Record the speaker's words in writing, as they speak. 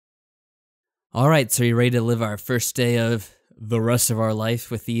All right, so you ready to live our first day of the rest of our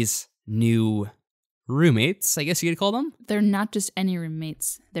life with these new roommates, I guess you could call them? They're not just any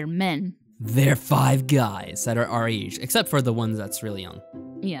roommates, they're men. They're 5 guys that are our age, except for the ones that's really young.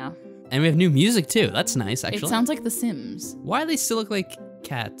 Yeah. And we have new music too. That's nice, actually. It sounds like The Sims. Why do they still look like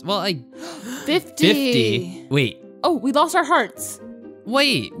cats? Well, 50. Wait. Oh, we lost our hearts.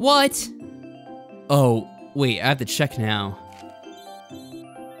 Wait, what? Oh, wait, I have to check now.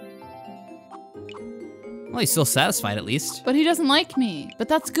 Well, he's still satisfied at least. But he doesn't like me. But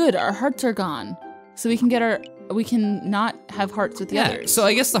that's good. Our hearts are gone. So we can not have hearts with the others. So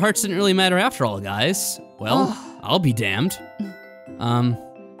I guess the hearts didn't really matter after all, guys. Well, I'll be damned.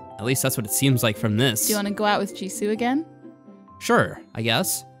 At least that's what it seems like from this. Do you want to go out with Jisoo again? Sure, I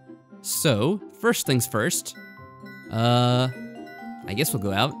guess. So, first things first. I guess we'll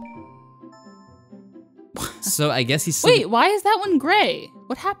go out. So I guess he's still— Wait, why is that one gray?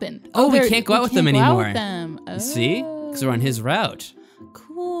 What happened? Oh, we can't go out with them anymore. Oh. See? Because we're on his route.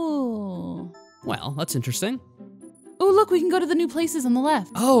 Cool. Well, that's interesting. Oh, look, we can go to the new places on the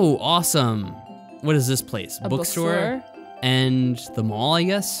left. Oh, awesome. What is this place? A bookstore? And the mall, I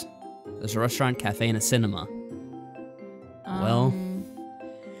guess? There's a restaurant, cafe, and a cinema.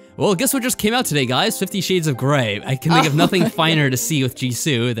 Well, guess what just came out today, guys? 50 Shades of Grey. I can think of nothing finer to see with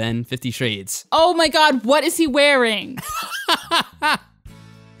Jisoo than 50 Shades. Oh my god, what is he wearing?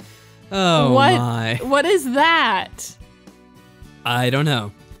 Oh my. What is that? I don't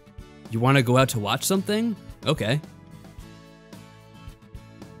know. You want to go out to watch something? Okay.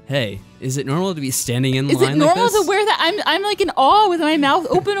 Hey, is it normal to be standing in line like this? Is it normal to wear that? I'm like in awe with my mouth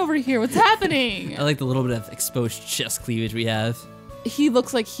open over here. What's happening? I like the little bit of exposed chest cleavage we have. He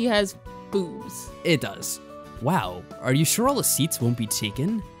looks like he has boobs. It does. Wow, are you sure all the seats won't be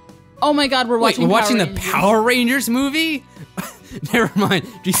taken? Oh my god, we're watching the Power Rangers movie? Never mind,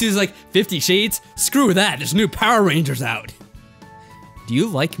 Jisoo's like, 50 Shades? Screw that, there's new Power Rangers out. Do you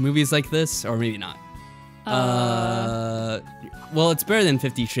like movies like this, or maybe not? Well, it's better than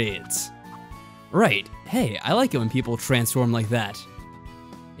 50 Shades. Right, hey, I like it when people transform like that.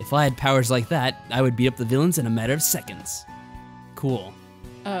 If I had powers like that, I would beat up the villains in a matter of seconds. Cool.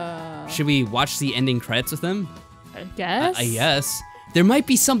 Should we watch the ending credits with them? I guess. I guess. There might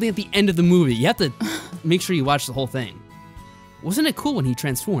be something at the end of the movie. You have to make sure you watch the whole thing. Wasn't it cool when he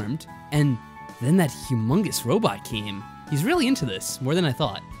transformed? And then that humongous robot came. He's really into this, more than I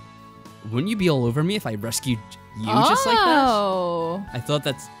thought. Wouldn't you be all over me if I rescued you just like that? Oh. I thought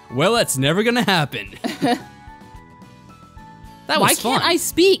that's never gonna happen. Why can't I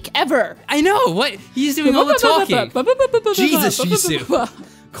speak ever? I know, what? He's doing all the talking. Jesus, Jisoo.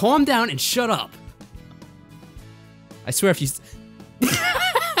 Calm down and shut up. I swear if you...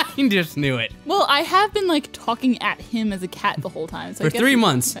 You just knew it. Well, I have been like talking at him as a cat the whole time. So for 3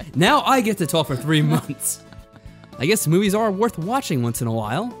 months. Okay. Now I get to talk for 3 months. I guess movies are worth watching once in a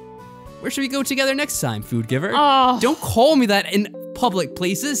while. Where should we go together next time, food giver? Oh. Don't call me that in public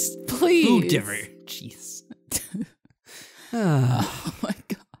places. Please. Food giver. Jeez. Oh my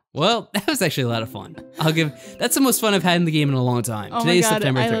god. Well, that was actually a lot of fun. That's the most fun I've had in the game in a long time. Oh Today is my god,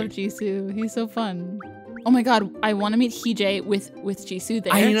 September 3rd. I love Jisoo. He's so fun. Oh my god, I want to meet Heejay with Jisoo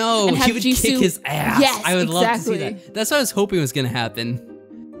there. I know, and he would kick his ass. Yes, I would love to see that. That's what I was hoping was gonna happen.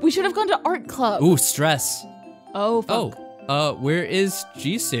 We should have gone to art club. Ooh, stress. Oh, fuck. Oh, where is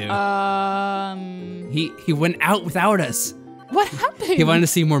Jisoo? He went out without us. What happened? He wanted to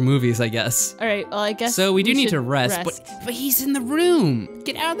see more movies, I guess. All right, well, I guess so we do need to rest. But he's in the room.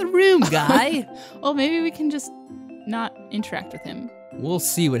 Get out of the room, guy. Well, maybe we can just not interact with him. We'll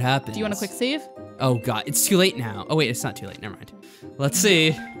see what happens. Do you want a quick save? Oh god, it's too late now. Oh wait, it's not too late. Never mind. Let's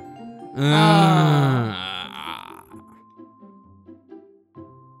see.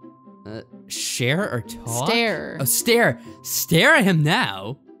 Share or talk? Stare. Oh, stare. Stare at him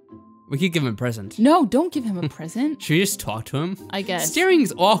now. We could give him a present. No, don't give him a present. Should we just talk to him? I guess.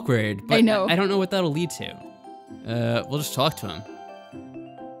 Staring's awkward, but I know. I don't know what that'll lead to. We'll just talk to him.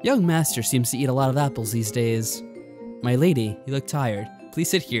 Young master seems to eat a lot of apples these days. My lady, you look tired. Please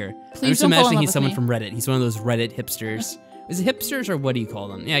sit here. Please I'm just don't imagining fall in love he's with someone me. from Reddit. He's one of those Reddit hipsters. Is it hipsters or what do you call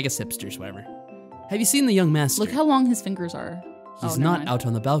them? Yeah, I guess hipsters, whatever. Have you seen the young master? Look how long his fingers are. He's not out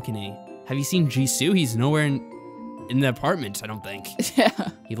on the balcony. Have you seen Jisoo? He's nowhere in the apartment, I don't think. Yeah.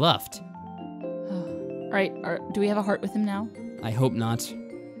 He left. All right, do we have a heart with him now? I hope not.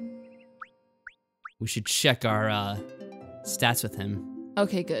 We should check our stats with him.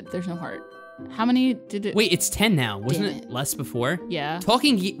 Okay, good. There's no heart. How many did it? Wait, it's 10 now. Wasn't it less before? Yeah.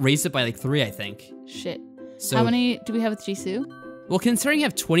 Talking raised it by like 3, I think. Shit. So, how many do we have with Jisoo? Well, considering you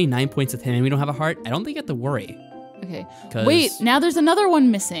have 29 points with him and we don't have a heart, I don't think you have to worry. Okay. Wait, now there's another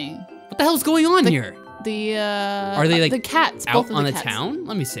one missing. What the hell's going on here? Are they like the cats? out Both of on the the cats. town?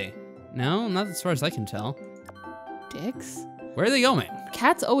 Let me see. No, not as far as I can tell. Dicks. Where are they going?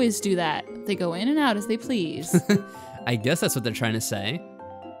 Cats always do that. They go in and out as they please. I guess that's what they're trying to say.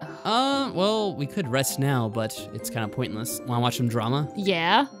 Well, we could rest now, but it's kind of pointless. Want to watch some drama?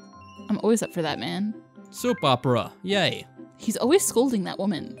 Yeah. I'm always up for that, man. Soap opera. Yay. He's always scolding that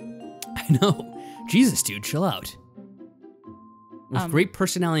woman. I know. Jesus, dude, chill out. With great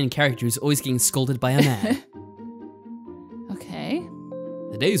personality and character, he's always getting scolded by a man. Okay.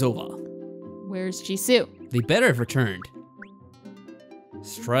 The day's over. Where's Jisoo? They better have returned.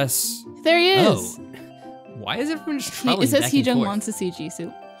 Stress. There he is. Oh. Why is everyone just traveling It says back and Heejung forth? wants to see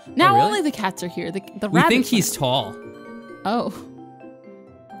Jisoo. Now really? only the cats are here. The We rabbits think he's went. tall. Oh.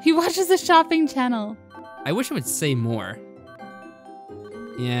 He watches the shopping channel. I wish it would say more.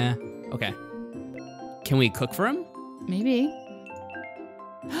 Yeah, okay. Can we cook for him? Maybe.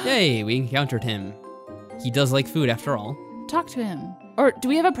 Yay, we encountered him. He does like food after all. Talk to him. Or do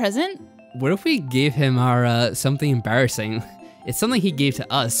we have a present? What if we gave him our, something embarrassing? It's something he gave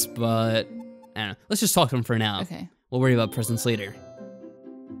to us, but, I don't know. Let's just talk to him for now. Okay. We'll worry about presents later.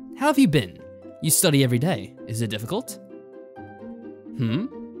 How have you been? You study every day. Is it difficult?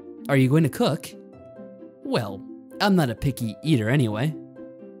 Are you going to cook? Well, I'm not a picky eater anyway.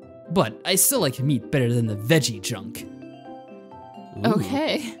 But I still like meat better than the veggie junk. Ooh,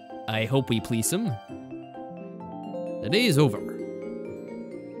 Okay. I hope we please him. The day is over.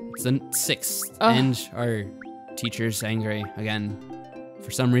 It's the 6th, and our teacher's angry again.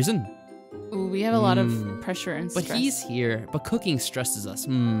 For some reason. Ooh, we have a lot of pressure and stress. But he's here, but cooking stresses us.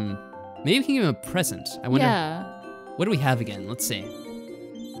 Maybe we can give him a present. I wonder, Yeah. what do we have again? Let's see.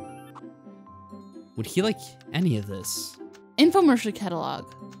 Would he like any of this? Infomercial catalog.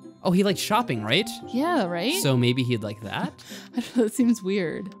 Oh, he likes shopping, right? Yeah, right? So maybe he'd like that? I don't know, that seems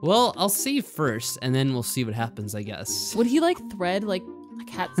weird. Well, I'll save first, and then we'll see what happens, I guess. Would he like thread like a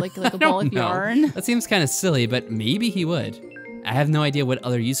cat's like a I ball don't of know. yarn? That seems kind of silly, but maybe he would. I have no idea what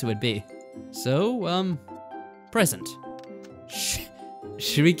other use it would be. So, present.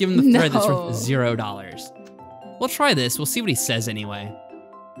 Should we give him the thread that's No. worth $0? We'll try this. We'll see what he says anyway.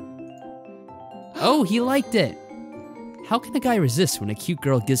 Oh, he liked it. How can a guy resist when a cute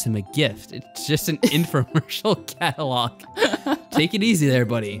girl gives him a gift? It's just an infomercial catalog. Take it easy there,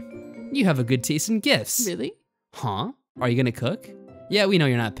 buddy. You have a good taste in gifts. Really? Huh? Are you gonna cook? Yeah, we know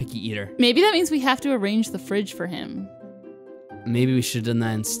you're not a picky eater. Maybe that means we have to arrange the fridge for him. Maybe we should have done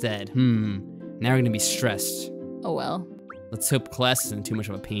that instead. Now we're gonna be stressed. Oh well. Let's hope class isn't too much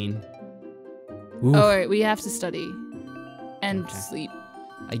of a pain. Ooh, Oh, right, we have to study. And sleep.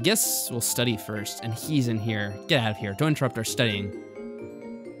 I guess we'll study first, and he's in here. Get out of here. Don't interrupt our studying.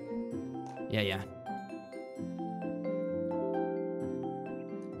 Yeah.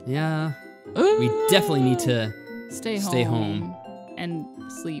 Yeah, we definitely need to Stay home. And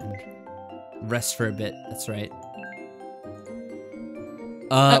sleep. rest for a bit. That's right.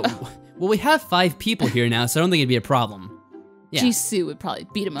 Well, we have 5 people here now, so I don't think it'd be a problem. Yeah. Jisoo would probably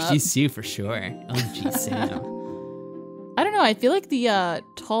beat him up. Jisoo for sure. Oh, Jisoo. I don't know. I feel like the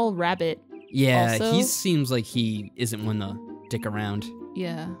tall rabbit. Yeah, Also- he seems like he isn't one to dick around.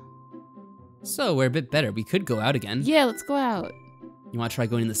 Yeah. So we're a bit better. We could go out again. Yeah, let's go out. You want to try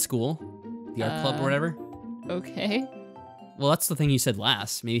going to the school? The art club or whatever? Okay. Well, that's the thing you said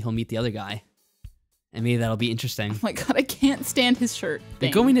last. Maybe he'll meet the other guy. And maybe that'll be interesting. Oh my god, I can't stand his shirt They're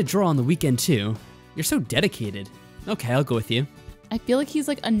thing. going to draw on the weekend too. You're so dedicated. Okay, I'll go with you. I feel like he's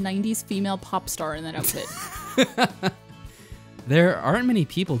like a 90s female pop star in that outfit. There aren't many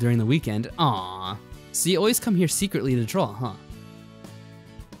people during the weekend. Aww. So you always come here secretly to draw, huh?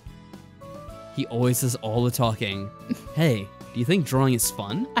 He always does all the talking. Hey, do you think drawing is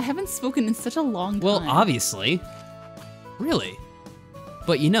fun? I haven't spoken in such a long time. Well, obviously. Really?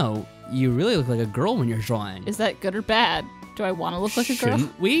 But you know, you really look like a girl when you're drawing. Is that good or bad? Do I want to look like a girl?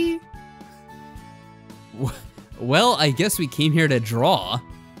 Shouldn't we? Well, I guess we came here to draw.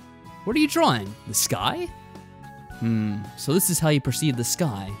 What are you drawing? The sky? So this is how you perceive the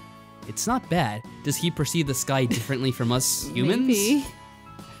sky. It's not bad. Does he perceive the sky differently from us humans? Maybe.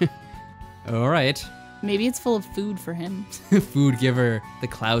 All right. Maybe it's full of food for him. Food giver. The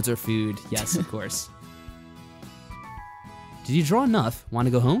clouds are food. Yes, of course. Did you draw enough? Want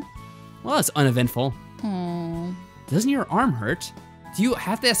to go home? Well, that's uneventful. Oh. Doesn't your arm hurt? Do you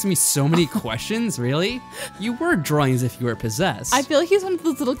have to ask me so many questions, really? You were drawing as if you were possessed. I feel like he's one of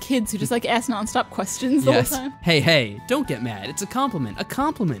those little kids who just like ask nonstop questions the whole time. Hey, don't get mad. It's a compliment. A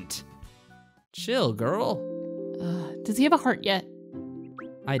compliment. Chill, girl. Does he have a heart yet?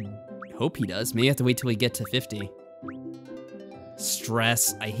 I hope he does. Maybe I have to wait till we get to 50.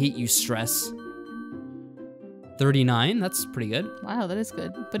 Stress. I hate you, stress. 39. That's pretty good. Wow, that is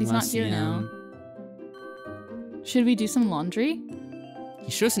good. But he's not here now. Should we do some laundry?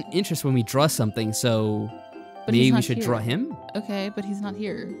 He shows an interest when we draw something, so But maybe we should draw him? Okay, but he's not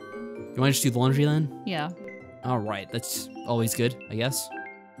here. You want to just do the laundry then? Yeah. All right, that's always good, I guess.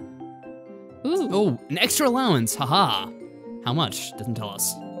 Ooh. Oh, an extra allowance, haha. How much? Doesn't tell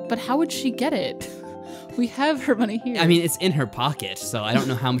us. But how would she get it? We have her money here. I mean, it's in her pocket, so I don't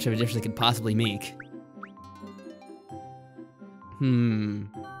know how much of a difference it could possibly make.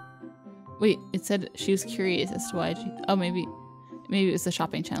 Wait, it said she was curious as to why she... Oh, maybe it was the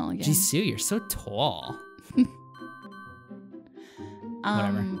shopping channel again. Jisoo, you're so tall.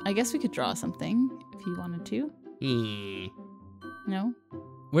 Whatever. I guess we could draw something if you wanted to. No?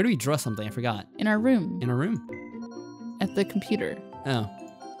 Where do we draw something? I forgot. In our room. In our room? At the computer. Oh,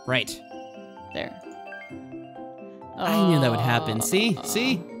 right. There. I knew that would happen. See?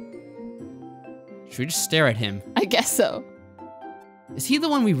 See? Should we just stare at him? I guess so. Is he the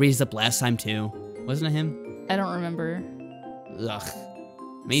one we raised up last time too? Wasn't it him? I don't remember. Ugh.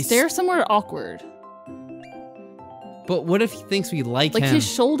 Stare somewhere awkward. But what if he thinks we like him? Like his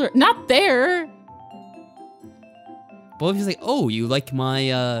shoulder. Not there! What if he's like, oh, you like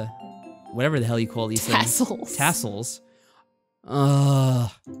my, whatever the hell you call these Tassels. things? Tassels.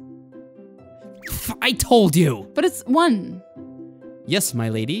 I told you! But it's one. Yes, my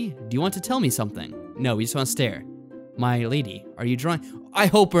lady. Do you want to tell me something? No, we just want to stare. My lady, are you drawing? I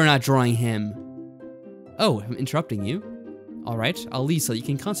hope we're not drawing him. Oh, I'm interrupting you. All right, I'll leave so you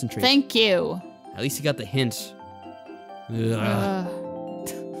can concentrate. Thank you. At least you got the hint.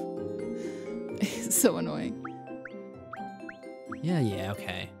 It's so annoying. Yeah,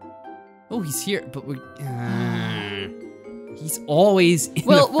 okay. Oh, he's here, but we're... he's always in the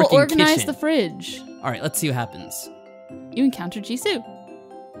We'll freaking organize kitchen. the fridge. All right, let's see what happens. You encountered Jisoo.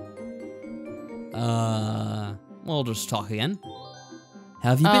 We'll just talk again. How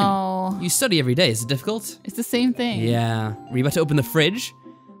have you been? Oh. You study every day. Is it difficult? It's the same thing. Yeah. Were you about to open the fridge?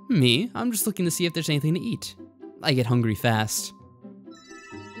 Me? I'm just looking to see if there's anything to eat. I get hungry fast.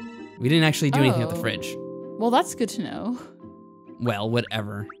 We didn't actually do anything at the fridge. Well, that's good to know. Well,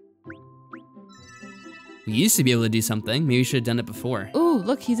 whatever. We used to be able to do something. Maybe we should have done it before. Ooh,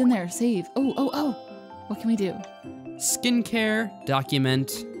 look, he's in there. Save. Oh. What can we do? Skincare,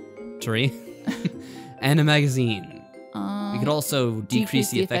 documentary, and a magazine. We could also decrease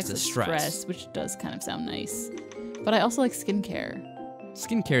the effects of stress. Which does kind of sound nice. But I also like skincare.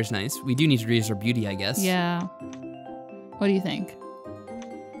 Skincare is nice. We do need to raise our beauty, I guess. Yeah. What do you think?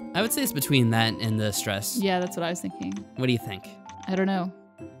 I would say it's between that and the stress. Yeah, that's what I was thinking. What do you think? I don't know.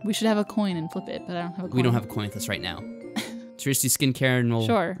 We should have a coin and flip it, but I don't have a coin. We don't have a coin with us right now. So just do skincare and we'll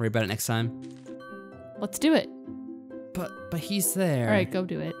worry about it next time. Let's do it. But he's there. All right, go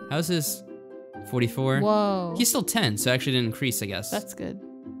do it. How's his 44? Whoa. He's still 10, so actually didn't increase, I guess. That's good.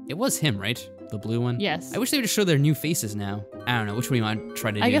 It was him, right? The blue one? Yes. I wish they would just show their new faces now. I don't know. Which one you want to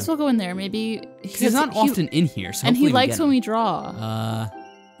try to do? I guess we'll go in there. Maybe. He's not often in here, so and he hopefully likes when we draw.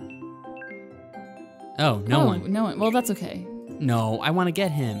 Oh, no one. No one. Well, that's okay. No, I want to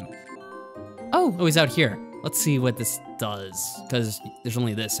get him. Oh, he's out here. Let's see what this does, because there's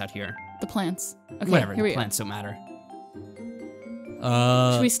only this out here. The plants. Okay, whatever, here the we plants don't matter.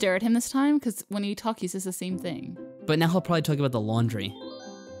 Should we stare at him this time? Because when you talk, he says the same thing. But now he'll probably talk about the laundry.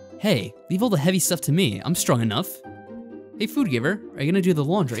 Hey, leave all the heavy stuff to me. I'm strong enough. Hey, food giver, are you gonna do the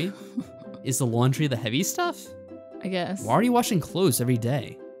laundry? Is the laundry the heavy stuff? I guess. Why are you washing clothes every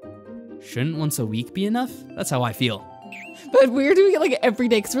day? Shouldn't once a week be enough? That's how I feel. But we're doing it like every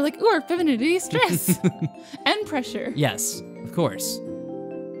day because we're like, ooh, our femininity, stress, and pressure. Yes, of course.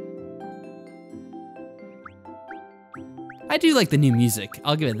 I do like the new music.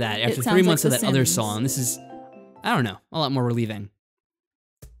 I'll give it that. After 3 months of that other song, this is, I don't know, a lot more relieving.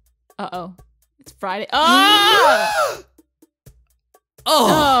 Uh-oh. It's Friday. Oh!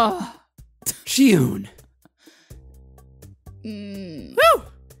 Oh! June. Woo!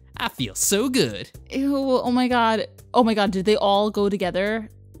 I feel so good. Ew, oh my god. Oh my god, did they all go together?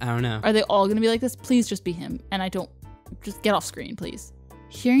 I don't know. Are they all gonna be like this? Please just be him. And just get off screen, please.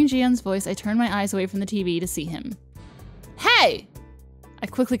 Hearing Jiyeon's voice, I turned my eyes away from the TV to see him. Hey! I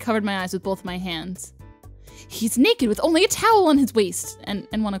quickly covered my eyes with both my hands. He's naked with only a towel on his waist and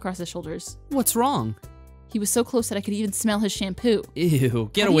one across his shoulders. What's wrong? He was so close that I could even smell his shampoo. Ew,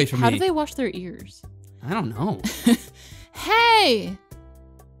 get away from me. How do they wash their ears? I don't know. Hey!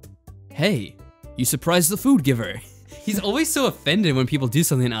 Hey, you surprised the food giver. He's always so offended when people do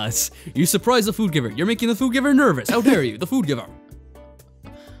something to us. You surprised the food giver. You're making the food giver nervous. How dare you, the food giver.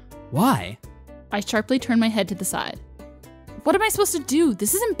 Why? I sharply turned my head to the side. What am I supposed to do?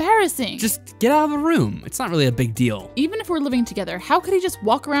 This is embarrassing. Just get out of the room. It's not really a big deal. Even if we're living together, how could he just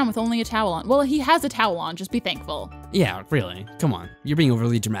walk around with only a towel on? Well, he has a towel on, just be thankful. Yeah, really. Come on, you're being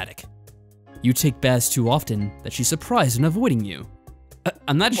overly dramatic. You take baths too often that she's surprised in avoiding you.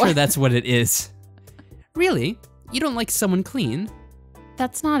 I'm not sure that's what it is. Really? You don't like someone clean?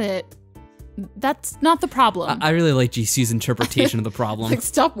 That's not it. That's not the problem. I really like Jisoo's interpretation of the problem. Like,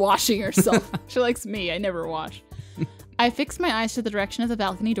 stop washing yourself. She likes me, I never wash. I fixed my eyes to the direction of the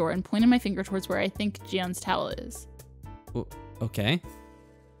balcony door and pointed my finger towards where I think Jiyeon's towel is. Okay.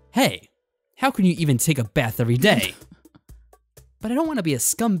 Hey, how can you even take a bath every day? But I don't want to be a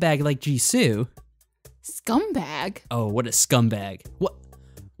scumbag like Jisoo. Scumbag? Oh, what a scumbag.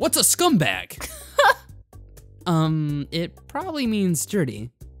 What's a scumbag? It probably means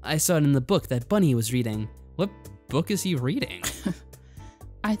dirty. I saw it in the book that Bunny was reading. What book is he reading?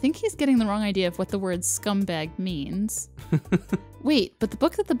 I think he's getting the wrong idea of what the word scumbag means. Wait, but the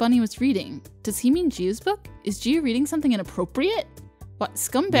book that the bunny was reading, does he mean Jiu's book? Is Jiu reading something inappropriate? What,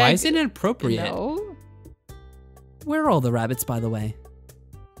 scumbag? Why is it inappropriate? No. Where are all the rabbits, by the way?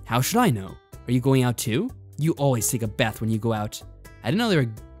 How should I know? Are you going out too? You always take a bath when you go out. I didn't know they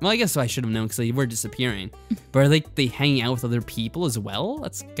were, well, I guess I should have known because they were disappearing. But are they hanging out with other people as well?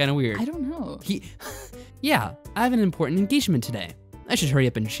 That's kind of weird. I don't know. Yeah, I have an important engagement today. I should hurry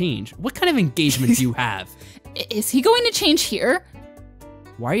up and change. What kind of engagement do you have? Is he going to change here?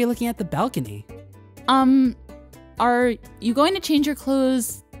 Why are you looking at the balcony? Are you going to change your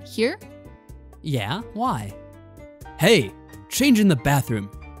clothes here? Yeah, why? Hey, change in the bathroom.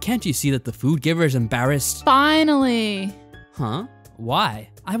 Can't you see that the food giver is embarrassed? Finally. Huh? Why?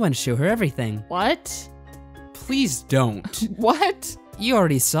 I want to show her everything. What? Please don't. What? You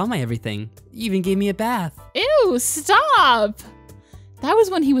already saw my everything. You even gave me a bath. Ew, stop! That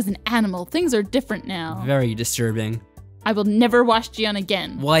was when he was an animal. Things are different now. Very disturbing. I will never wash Jiyeon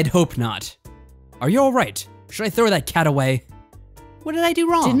again. Well, I'd hope not. Are you alright? Should I throw that cat away? What did I do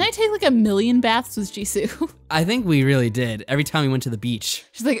wrong? Didn't I take like 1,000,000 baths with Jisoo? I think we really did. Every time we went to the beach.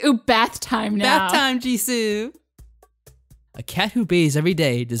 She's like, ooh, bath time now. Bath time, Jisoo. A cat who bathes every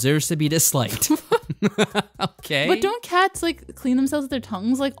day deserves to be disliked. Okay. But don't cats like clean themselves with their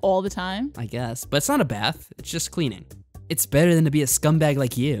tongues like all the time? I guess, but it's not a bath. It's just cleaning. It's better than to be a scumbag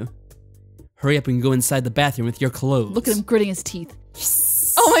like you. Hurry up and go inside the bathroom with your clothes. Look at him gritting his teeth.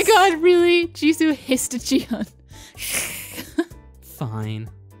 Oh my god, really? Jisoo hissed at Jiyeon. Fine.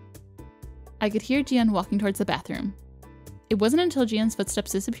 I could hear Jiyeon walking towards the bathroom. It wasn't until Jiyeon's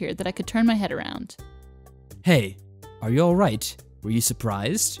footsteps disappeared that I could turn my head around. Hey, are you alright? Were you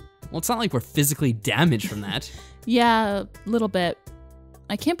surprised? Well, it's not like we're physically damaged from that. Yeah, a little bit.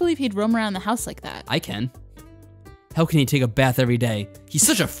 I can't believe he'd roam around the house like that. I can. How can he take a bath every day? He's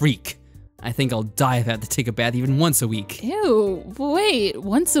such a freak. I think I'll die if I have to take a bath even once a week. Ew, wait,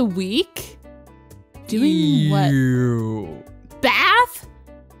 once a week? Doing what? Bath?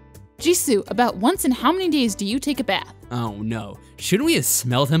 Jisoo, about once in how many days do you take a bath? Oh no, shouldn't we have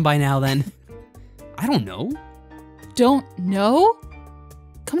smelled him by now then? I don't know. Don't know?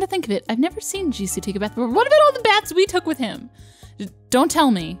 Come to think of it, I've never seen Jisoo take a bath before. What about all the baths we took with him? Don't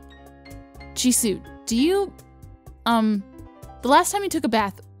tell me. Jisoo, do you, the last time you took a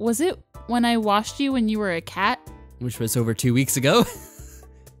bath, was it when I washed you when you were a cat? Which was over 2 weeks ago.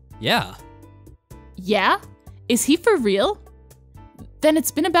 Yeah. Yeah? Is he for real? Then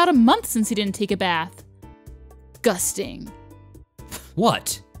it's been about a month since he didn't take a bath. Disgusting.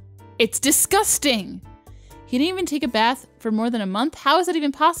 What? It's disgusting. He didn't even take a bath for more than a month? How is that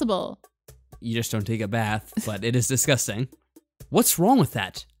even possible? You just don't take a bath, but it is disgusting. What's wrong with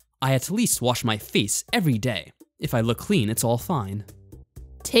that? I at least wash my face every day. If I look clean, it's all fine.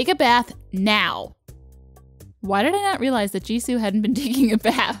 Take a bath now. Why did I not realize that Jisoo hadn't been taking a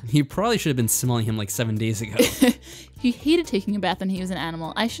bath? You probably should have been smelling him like 7 days ago. He hated taking a bath when he was an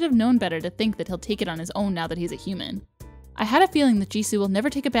animal. I should have known better to think that he'll take it on his own now that he's a human. I had a feeling that Jisoo will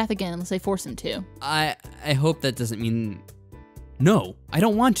never take a bath again unless I force him to. I hope that doesn't mean... No, I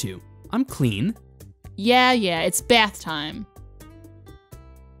don't want to. I'm clean. Yeah, it's bath time.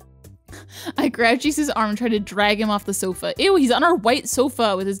 I grabbed Jisoo's arm and tried to drag him off the sofa. Ew, he's on our white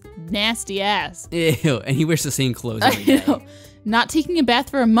sofa with his nasty ass. Ew, and he wears the same clothes every day. I know. Not taking a bath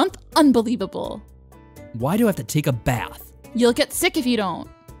for a month? Unbelievable. Why do I have to take a bath? You'll get sick if you don't.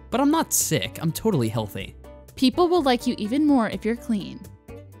 But I'm not sick. I'm totally healthy. People will like you even more if you're clean.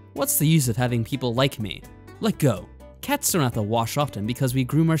 What's the use of having people like me? Let go. Cats don't have to wash often because we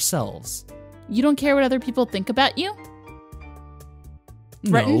groom ourselves. You don't care what other people think about you?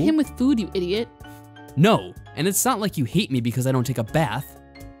 Threaten No. him with food, you idiot. No, and it's not like you hate me because I don't take a bath.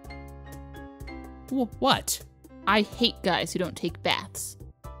 What? I hate guys who don't take baths.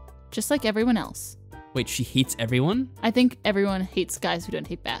 Just like everyone else. Wait, she hates everyone? I think everyone hates guys who don't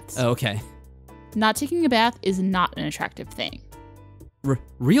take baths. Oh, okay. Not taking a bath is not an attractive thing.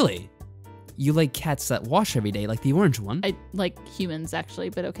 Really? You like cats that wash every day, like the orange one? I like humans, actually,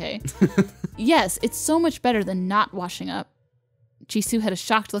 but okay. Yes, it's so much better than not washing up. Jisoo had a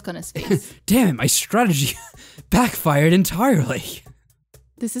shocked look on his face. Damn it, my strategy backfired entirely.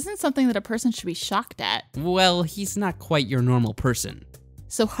 This isn't something that a person should be shocked at. Well, he's not quite your normal person.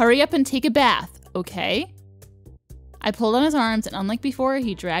 So hurry up and take a bath, okay? I pulled on his arms, and unlike before,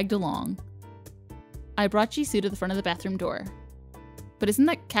 he dragged along. I brought Jisoo to the front of the bathroom door. But isn't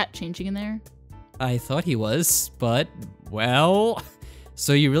that cat changing in there? I thought he was, but, well...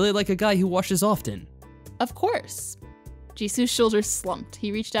 So you really like a guy who washes often? Of course. Jisoo's shoulders slumped.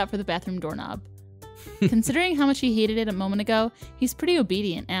 He reached out for the bathroom doorknob. Considering how much he hated it a moment ago, he's pretty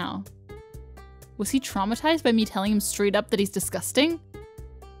obedient now. Was he traumatized by me telling him straight up that he's disgusting?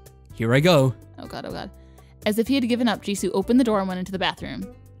 Here I go. Oh god, oh god. As if he had given up, Jisoo opened the door and went into the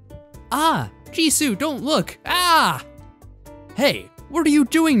bathroom. Ah! Jisoo, don't look! Ah! Hey, what are you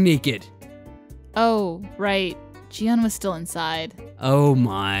doing naked? Oh, right. Jiyeon was still inside. Oh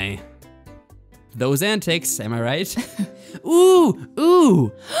my. Those antics, am I right? Ooh!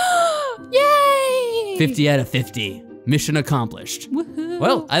 Ooh! Yay! 50 out of 50. Mission accomplished. Woohoo!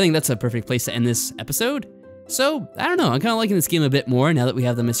 Well, I think that's a perfect place to end this episode. So, I don't know, I'm kind of liking this game a bit more now that we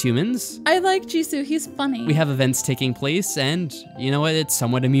have them as humans. I like Jisoo, he's funny. We have events taking place, and you know what, it's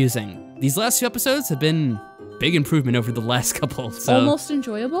somewhat amusing. These last few episodes have been big improvement over the last couple. So almost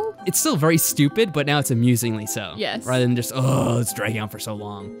enjoyable? it's still very stupid, but now it's amusingly so. Yes. Rather than just, oh, it's dragging on for so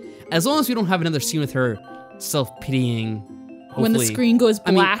long. As long as we don't have another scene with her self-pitying, hopefully. When the screen goes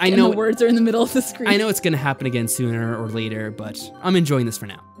black I know, and the words are in the middle of the screen. I know it's gonna happen again sooner or later, but I'm enjoying this for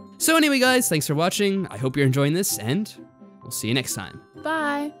now. So anyway, guys, thanks for watching. I hope you're enjoying this, and we'll see you next time.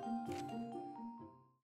 Bye.